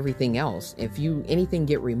same with everything else. If anything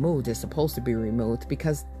get removed, it's supposed to be removed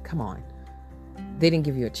because, come on, they didn't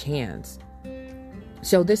give you a chance.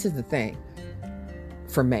 So this is the thing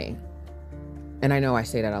for me. And I know I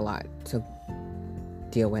say that a lot, so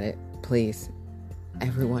deal with it, please.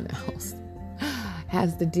 Everyone else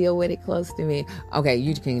has to deal with it close to me. Okay,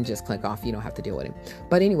 you can just click off. You don't have to deal with it.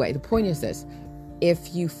 But anyway, the point is this.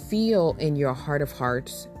 If you feel in your heart of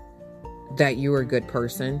hearts that you're a good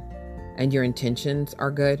person and your intentions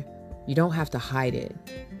are good, you don't have to hide it.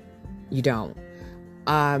 You don't.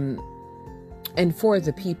 And for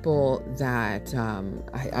the people that,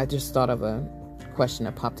 I just thought of a question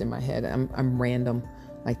that popped in my head. I'm random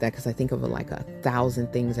like that because I think of like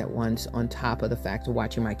 1,000 things at once on top of the fact of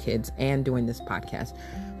watching my kids and doing this podcast.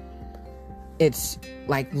 It's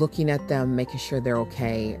like looking at them, making sure they're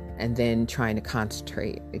okay, and then trying to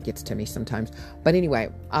concentrate. It gets to me sometimes. But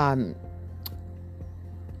anyway,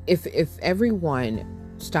 if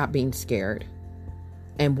everyone stopped being scared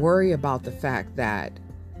and worry about the fact that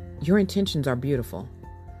your intentions are beautiful.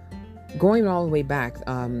 Going all the way back,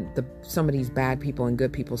 some of these bad people and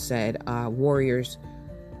good people said warriors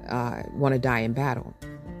want to die in battle.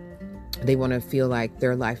 They want to feel like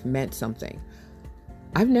their life meant something.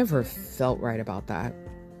 I've never felt right about that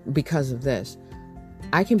because of this.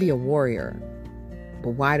 I can be a warrior, but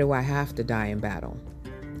why do I have to die in battle?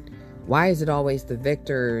 Why is it always the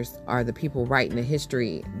victors are the people writing the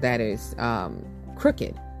history that is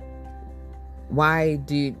crooked? Why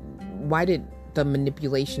did the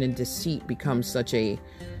manipulation and deceit become such a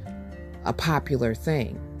popular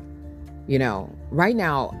thing? You know, right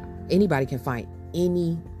now, anybody can find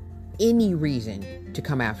any reason to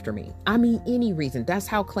come after me. I mean, any reason. That's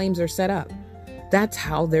how claims are set up. That's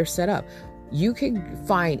how they're set up. You can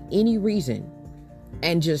find any reason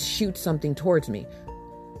and just shoot something towards me.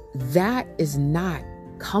 That is not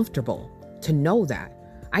comfortable to know that.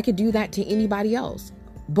 I could do that to anybody else.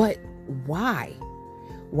 But why?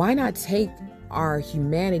 Why not take our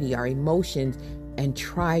humanity, our emotions, and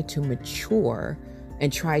try to mature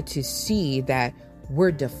and try to see that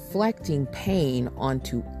we're deflecting pain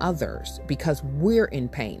onto others because we're in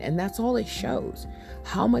pain. And that's all it shows,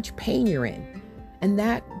 how much pain you're in. And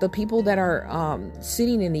that the people that are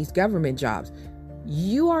sitting in these government jobs,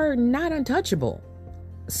 you are not untouchable.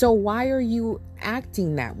 So why are you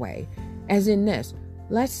acting that way? As in this,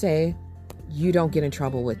 let's say you don't get in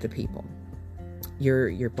trouble with the people.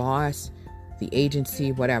 Your boss, the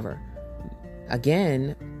agency, whatever.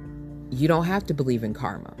 Again, you don't have to believe in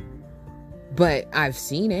karma. But I've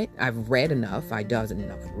seen it. I've read enough. I've done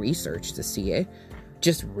enough research to see it.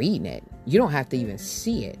 Just reading it. You don't have to even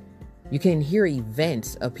see it. You can hear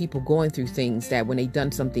events of people going through things that when they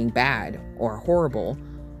done something bad or horrible,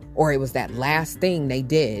 or it was that last thing they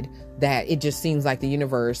did, that it just seems like the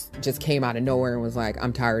universe just came out of nowhere and was like,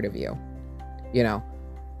 I'm tired of you. You know?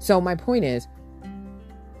 So my point is,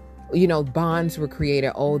 you know, bonds were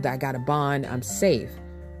created. Oh, I got a bond. I'm safe.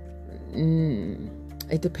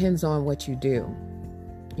 It depends on what you do.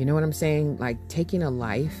 You know what I'm saying? Like taking a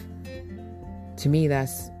life, to me,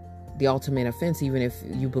 that's the ultimate offense. Even if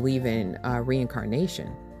you believe in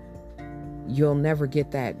reincarnation, you'll never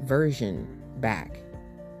get that version back.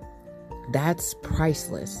 That's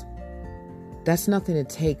priceless. That's nothing to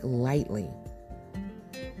take lightly.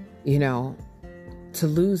 You know, to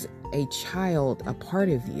lose a child, a part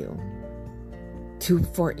of you,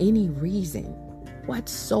 for any reason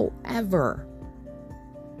whatsoever.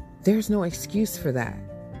 There's no excuse for that.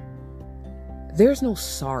 There's no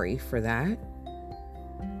sorry for that.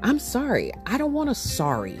 I'm sorry. I don't want a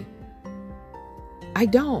sorry. I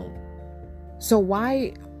don't. So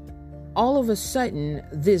why all of a sudden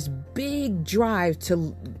this big drive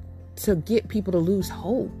to get people to lose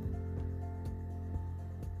hope?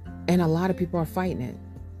 And a lot of people are fighting it.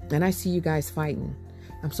 And I see you guys fighting.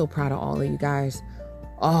 I'm so proud of all of you guys.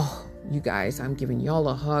 Oh, you guys, I'm giving y'all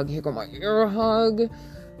a hug. Here go my ear hug.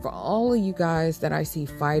 For all of you guys that I see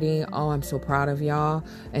fighting, oh, I'm so proud of y'all.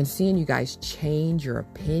 And seeing you guys change your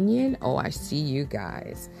opinion, oh, I see you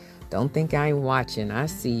guys. Don't think I'm watching. I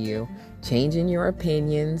see you changing your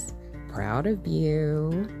opinions. Proud of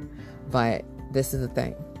you. But this is the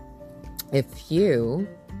thing. If you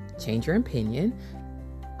change your opinion,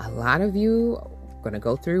 a lot of you are going to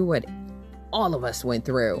go through what all of us went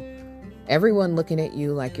through. Everyone looking at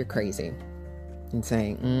you like you're crazy and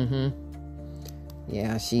saying,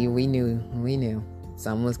 yeah, we knew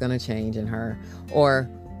something was going to change in her. Or,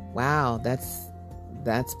 wow,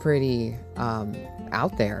 that's pretty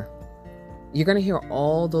out there. You're going to hear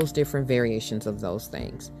all those different variations of those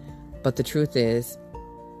things. But the truth is,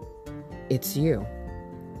 it's you.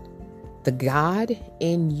 The God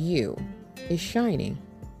in you is shining.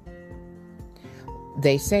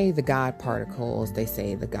 They say the God particles, they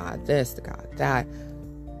say the God this, the God that.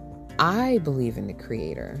 I believe in the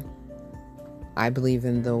Creator. I believe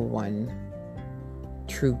in the one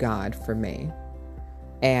true God for me.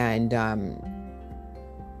 And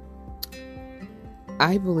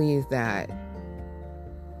I believe that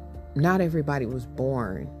not everybody was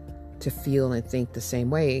born to feel and think the same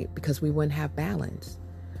way, because we wouldn't have balance.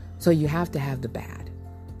 So you have to have the bad.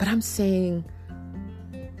 But I'm saying,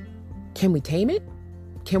 can we tame it?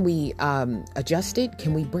 Can we adjust it?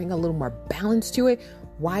 Can we bring a little more balance to it?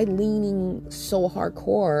 Why leaning so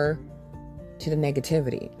hardcore to the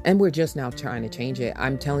negativity? And we're just now trying to change it.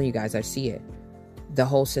 I'm telling you guys, I see it. The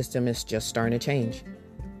whole system is just starting to change.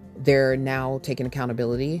 They're now taking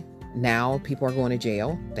accountability. Now people are going to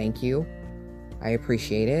jail. Thank you. I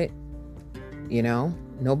appreciate it. You know,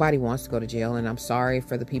 nobody wants to go to jail. And I'm sorry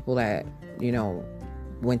for the people that,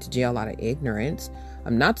 went to jail out of ignorance.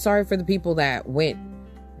 I'm not sorry for the people that went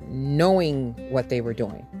knowing what they were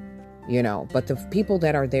doing, but the people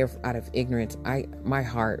that are there out of ignorance, my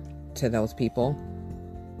heart to those people.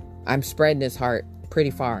 I'm spreading this heart pretty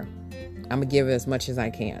far. I'm gonna give as much as I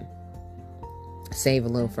can. Save a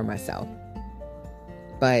little for myself.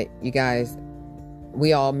 But you guys,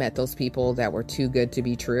 we all met those people that were too good to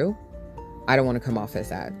be true. I don't want to come off as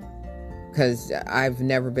that, because I've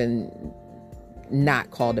never been not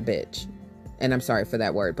called a bitch. And I'm sorry for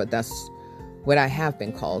that word, but that's what I have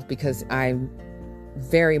been called, because I'm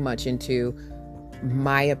very much into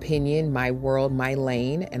my opinion, my world, my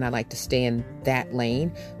lane, and I like to stay in that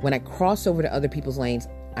lane. When I cross over to other people's lanes,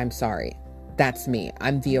 I'm sorry. That's me.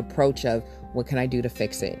 I'm the approach of, what can I do to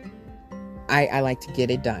fix it? I like to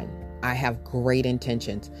get it done. I have great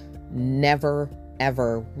intentions. Never,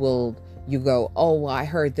 ever will you go, oh, well, I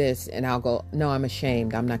heard this, and I'll go, no, I'm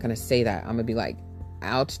ashamed. I'm not going to say that. I'm going to be like,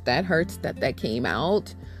 ouch, that hurts that came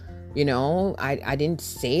out. I didn't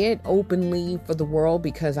say it openly for the world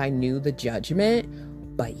because I knew the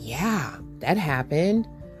judgment. But yeah, that happened.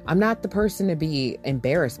 I'm not the person to be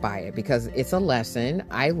embarrassed by it, because it's a lesson.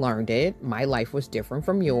 I learned it. My life was different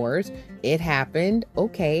from yours. It happened.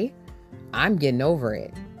 Okay, I'm getting over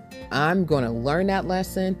it. I'm going to learn that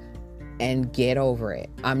lesson and get over it.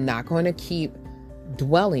 I'm not going to keep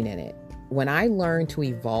dwelling in it. When I learn to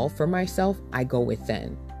evolve for myself, I go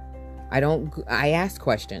within. I ask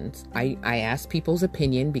questions. I ask people's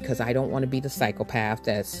opinion, because I don't want to be the psychopath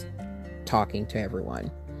that's talking to everyone,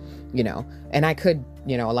 and I could,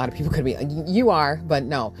 a lot of people could be like, you are, but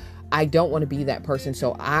no, I don't want to be that person.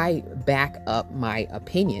 So I back up my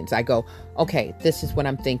opinions. I go, okay, this is what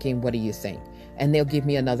I'm thinking. What do you think? And they'll give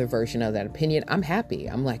me another version of that opinion. I'm happy.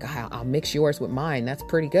 I'm like, I'll mix yours with mine. That's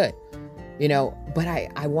pretty good. But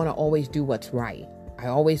I want to always do what's right. I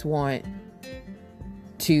always want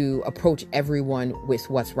to approach everyone with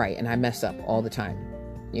what's right. And I mess up all the time.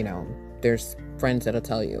 There's friends that'll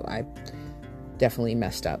tell you I definitely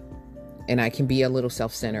messed up, and I can be a little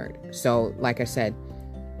self-centered. So like I said,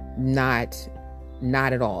 not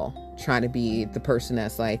at all trying to be the person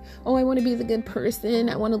that's like, oh, I want to be the good person.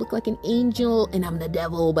 I want to look like an angel, and I'm the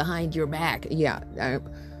devil behind your back. Yeah. I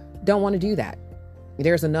don't want to do that.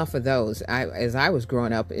 There's enough of those. As I was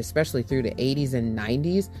growing up, especially through the 80s and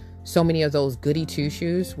 90s, so many of those goody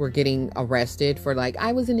two-shoes were getting arrested for like,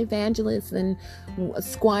 I was an evangelist and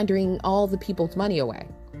squandering all the people's money away.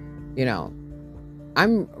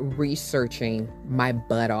 I'm researching my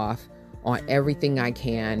butt off on everything I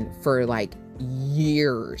can for like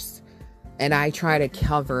years. And I try to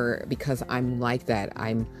cover, because I'm like that.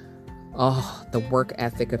 The work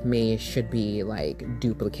ethic of me should be like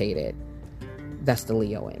duplicated. That's the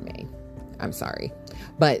Leo in me. I'm sorry.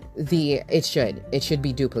 But it should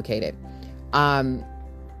be duplicated.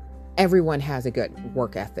 Everyone has a good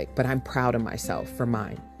work ethic, but I'm proud of myself for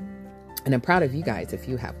mine. And I'm proud of you guys if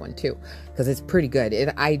you have one too, because it's pretty good.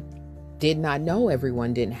 I did not know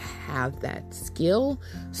everyone didn't have that skill.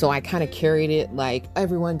 So I kind of carried it like,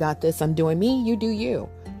 everyone got this. I'm doing me, you do you.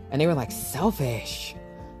 And they were like, selfish.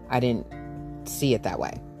 I didn't see it that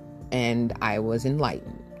way. and I was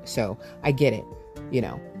enlightened. So I get it, you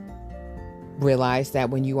know. Realize that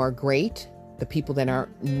when you are great, the people that are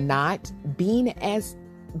not being as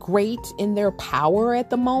great in their power at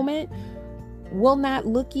the moment will not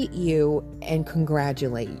look at you and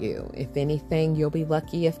congratulate you. If anything, you'll be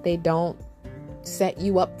lucky if they don't set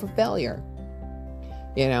you up for failure,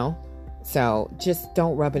 you know? So just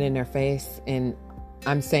don't rub it in their face. And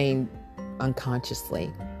I'm saying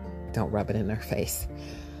unconsciously, don't rub it in their face.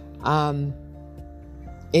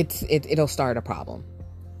 It'll start a problem.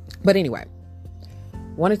 But anyway,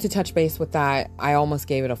 wanted to touch base with that. I almost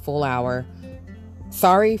gave it a full hour.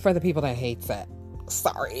 Sorry for the people that hates it.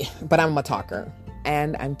 Sorry, but I'm a talker,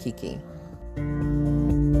 and I'm Kiki.